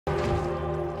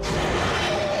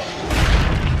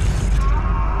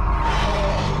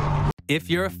If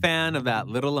you're a fan of that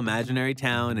little imaginary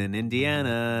town in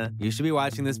Indiana, you should be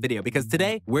watching this video because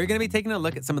today we're going to be taking a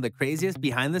look at some of the craziest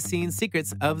behind-the-scenes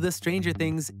secrets of the Stranger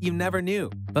Things you never knew.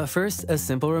 But first, a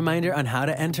simple reminder on how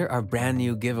to enter our brand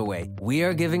new giveaway. We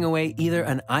are giving away either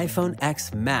an iPhone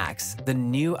X Max, the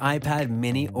new iPad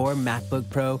mini, or MacBook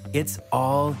Pro. It's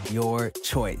all your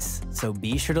choice. So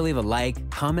be sure to leave a like,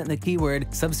 comment the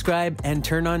keyword, subscribe, and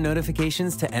turn on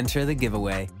notifications to enter the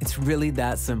giveaway. It's really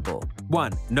that simple.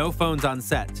 1. No phones on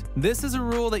set. This is a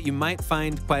rule that you might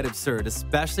find quite absurd,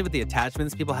 especially with the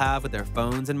attachments people have with their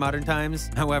phones in modern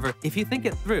times. However, if you think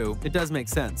it through, it does make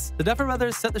sense. The Duffer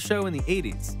Brothers set the show in the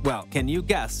 80s. Well, can you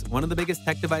guess one of the biggest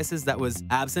tech devices that was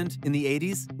absent in the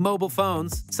 80s? Mobile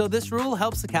phones. So this rule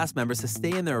helps the cast members to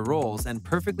stay in their roles and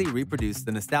perfectly reproduce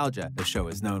the nostalgia the show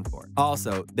is known for.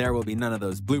 Also, there will be none of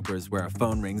those bloopers where a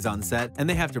phone rings on set and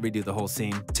they have to redo the whole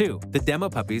scene. 2. The demo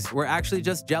puppies were actually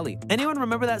just jelly. Anyone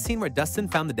remember that scene where Dustin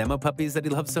found the demo puppies that he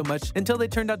loved so much until they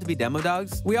turned out to be demo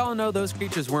dogs? We all know those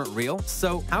creatures weren't real,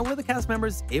 so how were the cast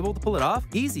members able to pull it off?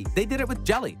 Easy. They did it with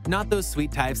jelly, not those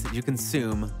sweet types that you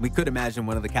consume. We could imagine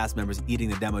one of the cast members eating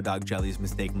the demo dog jellies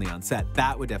mistakenly on set.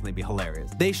 That would definitely be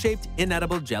hilarious. They shaped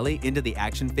inedible jelly into the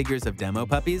action figures of demo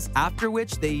puppies, after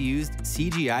which they used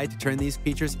CGI to turn these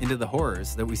creatures into the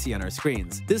horrors that we see on our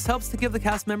screens. This helps to give the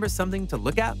cast members something to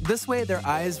look at. This way, their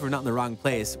eyes were not in the wrong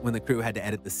place when the crew had to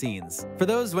edit the scenes. For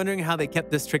those wondering how they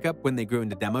kept this trick up when they grew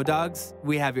into demo dogs,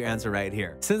 we have your answer right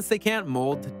here. Since they can't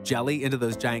mold jelly into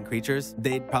those giant creatures,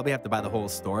 they'd probably have to buy the whole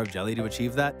store of jelly to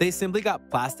achieve that. They simply got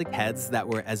plastic heads that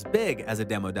were as big as a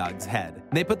demo dog's head.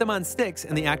 They put them on sticks,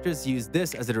 and the actors used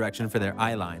this as a direction for their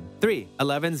eye line. 3.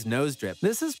 Eleven's nose drip.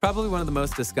 This is probably one of the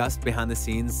most discussed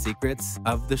behind-the-scenes secrets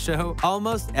of the show.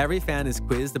 Almost every fan is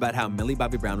quizzed about how Millie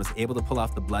Bobby Brown was able to pull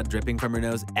off the blood dripping from her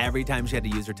nose every time she had to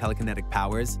use her telekinetic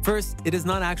powers. First, it is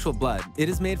not actual blood. It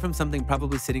is made from something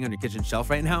probably sitting on your kitchen shelf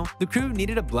right now. The crew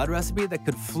needed a blood recipe that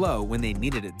could flow when they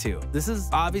needed it to. This is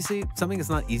obviously something that's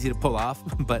not easy to pull off,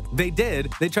 but they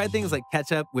did. They tried things like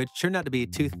ketchup, which turned out to be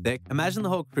too thick. Imagine the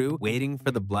whole crew waiting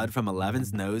for the blood from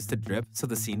Eleven's nose to drip so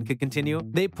the scene could continue.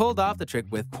 They pulled off the trick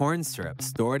with corn syrup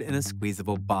stored in a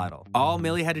squeezable bottle. All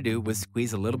Millie had to do was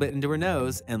squeeze a little bit into her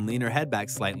nose and lean her head back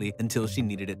slightly until she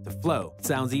needed it to flow.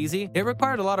 Sounds easy? It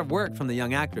required a lot of work from the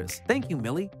young actress. Thank you,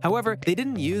 Millie. However, they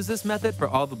didn't use this method for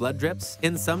all the blood drips.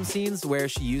 In some scenes where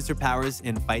she used her powers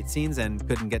in fight scenes and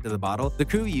couldn't get to the bottle, the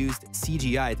crew used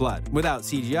CGI blood. Without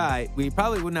CGI, we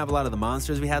probably wouldn't have a lot of the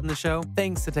monsters we had in the show.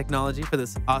 Thanks to technology for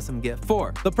this awesome gift.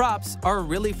 4. The props are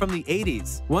really from the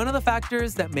 80s. One of the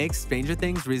factors that makes Stranger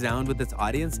Things resound with its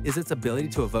audience is its ability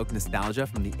to evoke nostalgia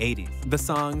from the 80s. The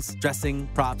songs, dressing,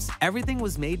 props, everything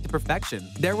was made to perfection.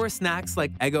 There were snacks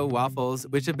like Eggo waffles,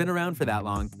 which have been around for that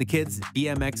long, the kids'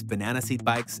 BMX banana seat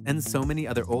bikes, and so many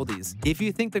other oldies. If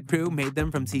you think the crew made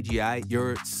them from CGI,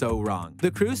 you're so wrong.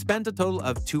 The crew spent a total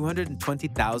of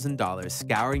 $220,000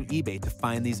 scouring eBay to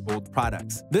find these old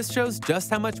products. This shows just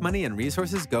how much money and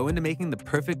resources go into making the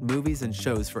perfect movies and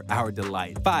shows for our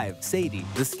delight. 5. Sadie,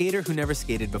 the skater who never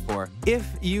skated before. If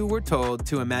you were told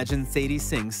to imagine Sadie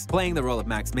Sinks playing the role of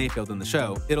Max Mayfield in the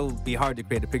show, it'll be hard to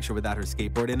create a picture without her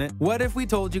skateboard in it. What if we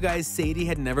told you guys Sadie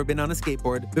had never been on a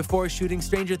skateboard before shooting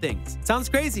Stranger Things? Sounds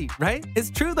crazy, right? It's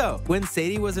true though. When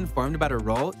Sadie was informed about her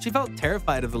role, she felt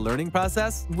terrified of the learning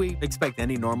process. We expect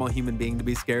any normal human being to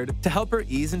be scared. To help her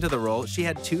ease into the role, she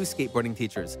had 2 skateboarding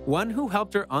teachers, one who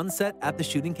helped her on set at the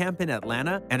shooting camp in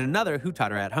Atlanta and another who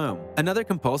taught her at home. Another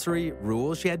compulsory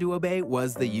rule she had to obey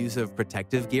was the use of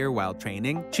protective gear while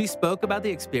training. She spoke about the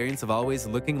experience of always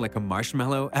looking like a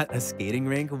marshmallow at a skating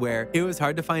rink where it was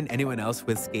hard to find anyone else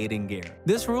with skating gear.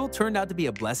 This rule turned out to be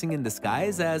a blessing in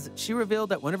disguise as she revealed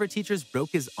that one of her teachers broke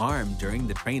his arm during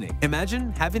the training.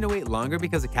 Imagine having to wait longer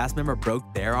because a cast member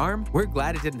broke their arm. We're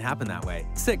glad it didn't happen that way.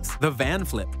 6. The van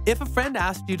flip. If a friend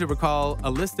asked you to recall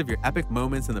a list of your epic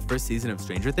moments in the first season of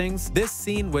Stranger Things, this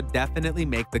scene would definitely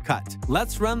make the cut.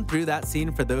 Let's run through that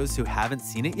scene for those who haven't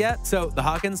seen it yet. So the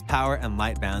Hawkins, Power, and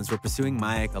Light vans were pursuing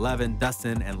Mike, Eleven,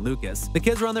 Dustin, and Lucas. The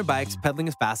kids were on their bikes, pedaling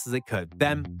as fast as they could.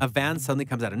 Then a van suddenly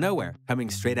comes out of nowhere, coming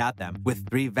straight at them, with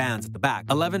 3 vans at the back.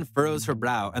 Eleven furrows her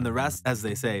brow, and the rest, as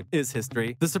they say, is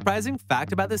history. The surprising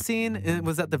fact about this scene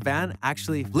was that the van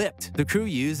actually flipped. The crew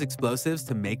used explosives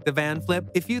to make the van flip.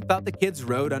 If you thought the kids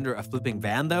rode under a flipping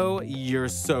van, though, you're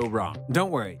so wrong.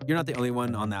 Don't worry, you're not the only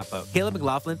one on that boat. Caleb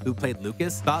McLaughlin, who played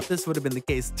Lucas, thought this would have been the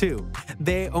case too.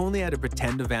 They only had to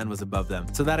pretend a van was above them,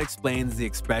 so that explains the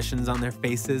expressions on their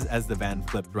faces as the van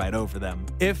flipped right over them.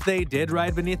 If they did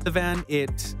ride beneath the van,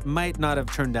 it might not have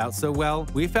turned out so well.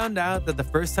 We found out that the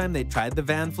first time they tried the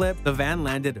van flip, the van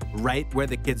landed right where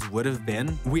the kids would have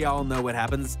been. We all know what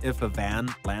happens if a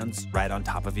van lands right on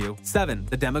top of you. 7. 7.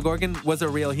 The Demogorgon was a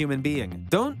real human being.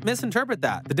 Don't misinterpret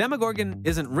that. The Demogorgon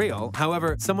isn't real,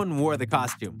 however, someone wore the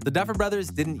costume. The Duffer Brothers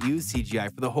didn't use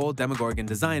CGI for the whole Demogorgon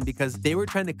design because they were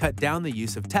trying to cut down the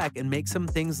use of tech and make some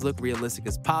things look realistic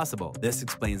as possible. This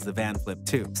explains the van flip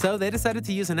too. So they decided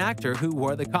to use an actor who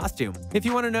wore the costume. If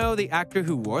you want to know the actor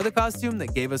who wore the costume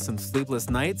that gave us some sleepless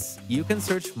nights, you can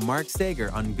search Mark Sager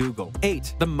on Google.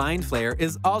 8. The Mind Flayer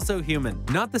is also human.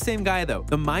 Not the same guy though.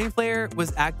 The Mind Flayer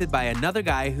was acted by another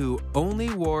guy who only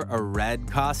wore a red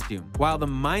costume. While the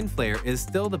Mind Flayer is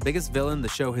still the biggest villain the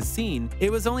show has seen, it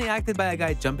was only acted by a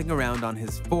guy jumping around on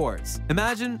his fours.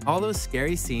 Imagine all those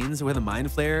scary scenes where the Mind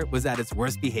Flayer was at its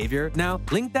worst behavior. Now,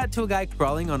 link that to a guy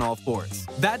crawling on all fours.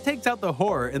 That takes out the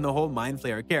horror in the whole Mind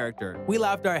Flayer character. We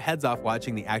laughed our heads off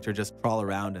watching the actor just crawl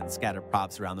around and scatter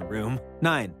props around the room.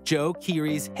 9. Joe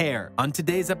Keery's hair. On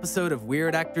today's episode of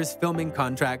Weird Actors Filming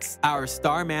Contracts, our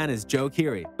star man is Joe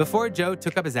Keery. Before Joe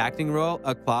took up his acting role,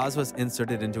 a clause was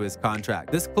inserted into his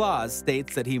contract. This clause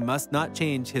states that he must not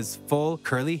change his full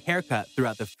curly haircut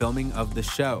throughout the filming of the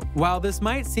show. While this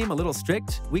might seem a little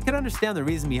strict, we could understand the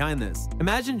reason behind this.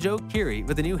 Imagine Joe Keery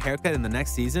with a new haircut in the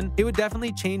next season. It would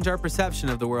definitely change our perception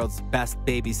of the world's best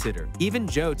babysitter. Even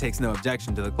Joe takes no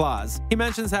objection to the clause. He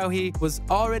mentions how he was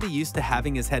already used to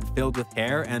having his head filled with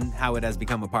hair and how it has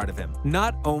become a part of him.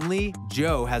 Not only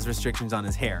Joe has restrictions on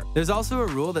his hair, there's also a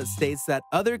rule that states that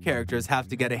other characters have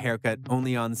to get a haircut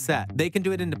only on set. They can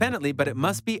do it independently, but it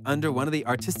must be under one of the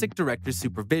artistic director's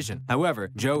supervision. However,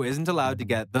 Joe isn't allowed to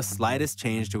get the slightest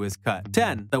change to his cut.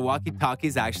 10. The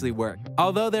walkie-talkies actually work.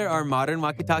 Although there are modern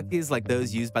walkie-talkies like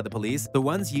those used by the police, the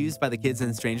ones used by the kids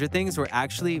in Stranger Things were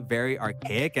actually very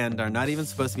archaic and are not even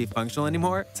supposed to be functional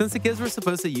anymore. Since the kids were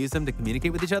supposed to use them to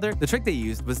communicate with each other, the trick they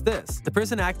used was this. The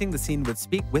person acting the scene would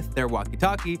speak with their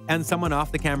walkie-talkie, and someone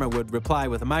off the camera would reply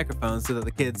with a microphone so that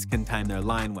the kids can time their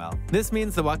line well. This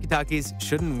means the walkie-talkies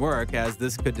shouldn't work, as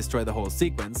this could destroy the whole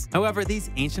sequence. However, these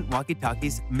ancient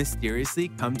walkie-talkies mysteriously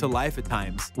come to life at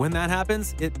times. When that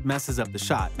happens, it messes up the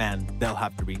shot, and they'll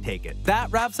have to retake it.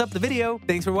 That wraps up the video.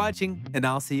 Thanks for watching, and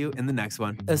I'll see you in the next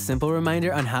one. A simple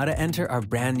reminder on how to enter our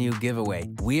brand new giveaway.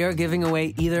 We are giving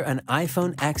away either an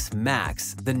iPhone X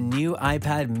Max, the new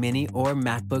iPad mini, or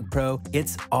MacBook Pro.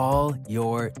 It's all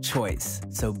your choice.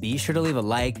 So be sure to leave a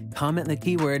like, comment the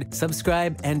keyword,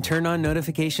 subscribe, and turn on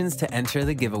notifications to enter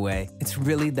the giveaway. It's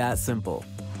really that simple.